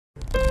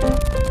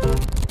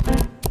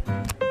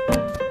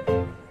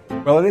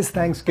Well, it is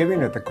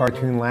Thanksgiving at the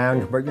Cartoon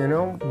Lounge, but you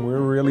know,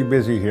 we're really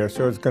busy here,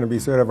 so it's going to be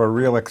sort of a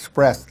real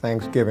express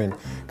Thanksgiving.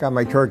 Got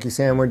my turkey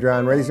sandwich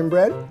on raisin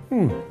bread,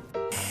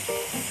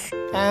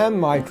 and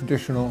my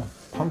traditional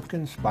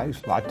pumpkin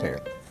spice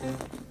latte.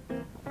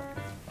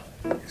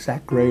 Is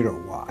that great or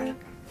what?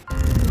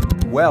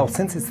 Well,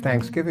 since it's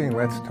Thanksgiving,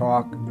 let's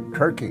talk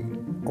turkey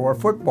or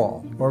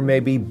football, or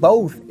maybe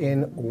both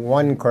in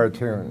one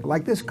cartoon.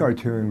 Like this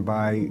cartoon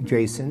by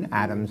Jason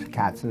Adams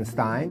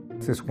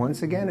Katzenstein. This,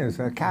 once again, is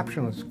a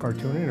captionless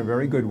cartoon and a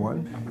very good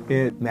one.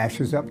 It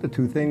mashes up the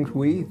two things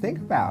we think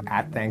about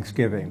at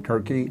Thanksgiving,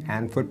 turkey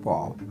and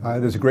football.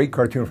 There's a great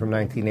cartoon from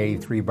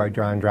 1983 by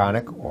John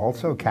Jonick,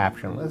 also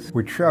captionless,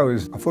 which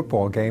shows a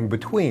football game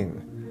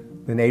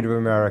between the Native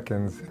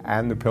Americans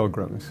and the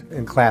Pilgrims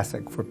in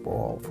classic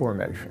football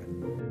formation.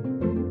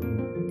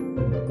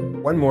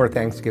 One more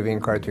Thanksgiving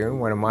cartoon,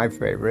 one of my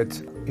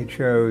favorites. It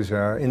shows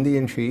an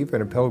Indian chief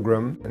and a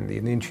pilgrim, and the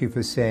Indian chief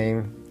is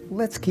saying,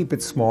 let's keep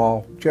it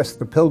small, just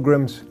the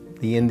Pilgrims,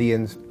 the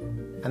Indians,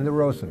 and the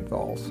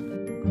Rosenthals.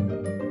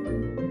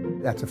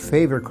 That's a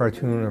favorite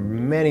cartoon of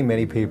many,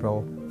 many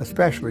people,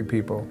 especially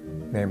people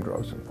named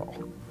Rosenthal.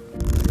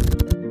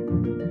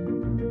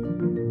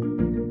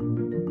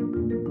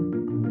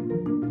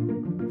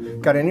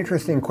 Got an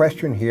interesting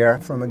question here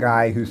from a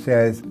guy who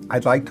says,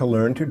 I'd like to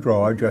learn to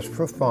draw just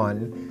for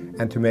fun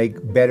and to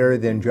make better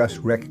than just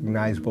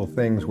recognizable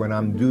things when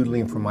I'm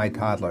doodling for my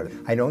toddler.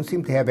 I don't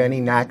seem to have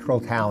any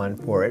natural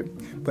talent for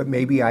it, but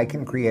maybe I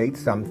can create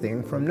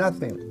something from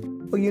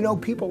nothing. Well, you know,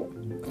 people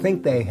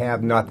think they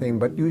have nothing,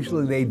 but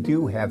usually they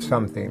do have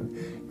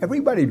something.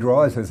 Everybody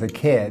draws as a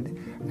kid,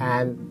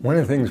 and one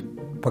of the things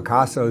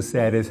Picasso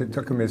said is it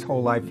took him his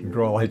whole life to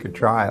draw like a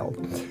child.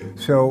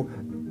 So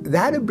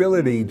that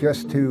ability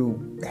just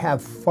to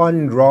have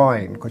fun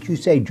drawing, because you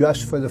say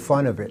just for the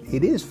fun of it.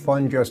 It is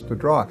fun just to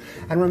draw.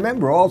 And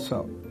remember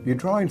also, you're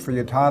drawing for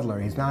your toddler.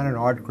 He's not an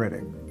art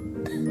critic.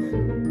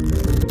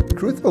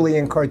 Truthfully,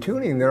 in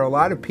cartooning, there are a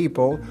lot of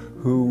people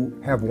who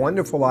have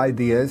wonderful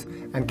ideas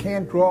and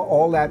can't draw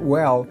all that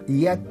well,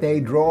 yet they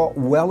draw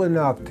well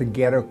enough to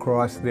get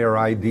across their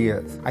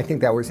ideas. I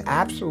think that was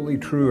absolutely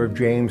true of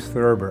James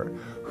Thurber,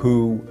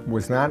 who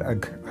was not a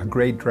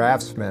great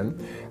draftsman,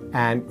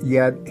 and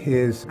yet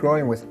his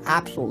drawing was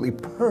absolutely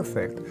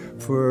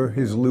perfect for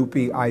his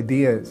loopy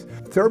ideas.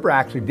 Thurber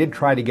actually did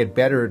try to get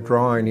better at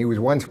drawing. He was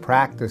once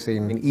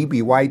practicing, and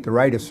E.B. White, the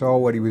writer, saw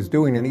what he was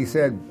doing, and he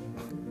said,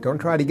 don't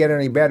try to get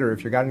any better.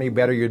 If you got any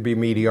better, you'd be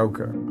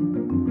mediocre.